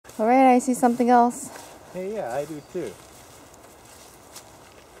Hey, I see something else. Hey, yeah, I do too.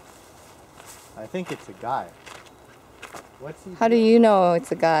 I think it's a guy. What's he How do doing? you know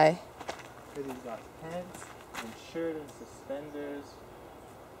it's a guy? Because he's got pants and shirt and suspenders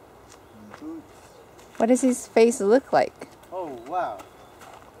and boots. What does his face look like? Oh, wow.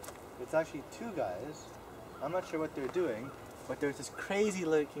 It's actually two guys. I'm not sure what they're doing, but there's this crazy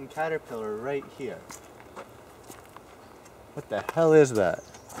looking caterpillar right here. What the hell is that?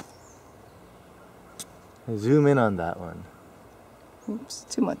 Zoom in on that one. Oops,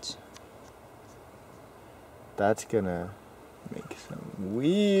 too much. That's gonna make some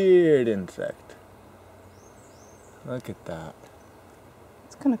weird insect. Look at that.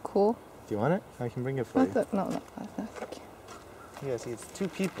 It's kind of cool. Do you want it? I can bring it for you. No, thank you. Yeah, see, it's two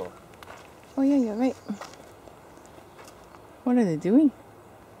people. Oh yeah, you're right. What are they doing?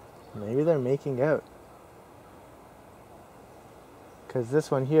 Maybe they're making out. Because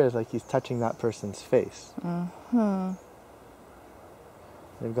this one here is like he's touching that person's face. Uh-huh.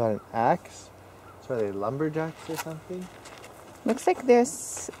 They've got an axe. So are they lumberjacks or something? Looks like they're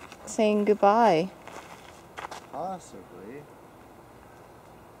saying goodbye. Possibly.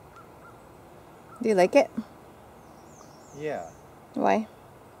 Do you like it? Yeah. Why?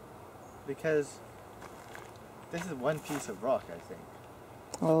 Because this is one piece of rock, I think.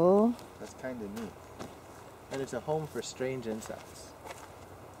 Oh. That's kind of neat. And it's a home for strange insects.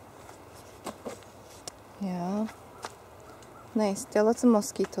 Yeah. Nice. There are lots of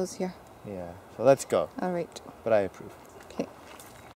mosquitoes here. Yeah. So let's go. All right. But I approve.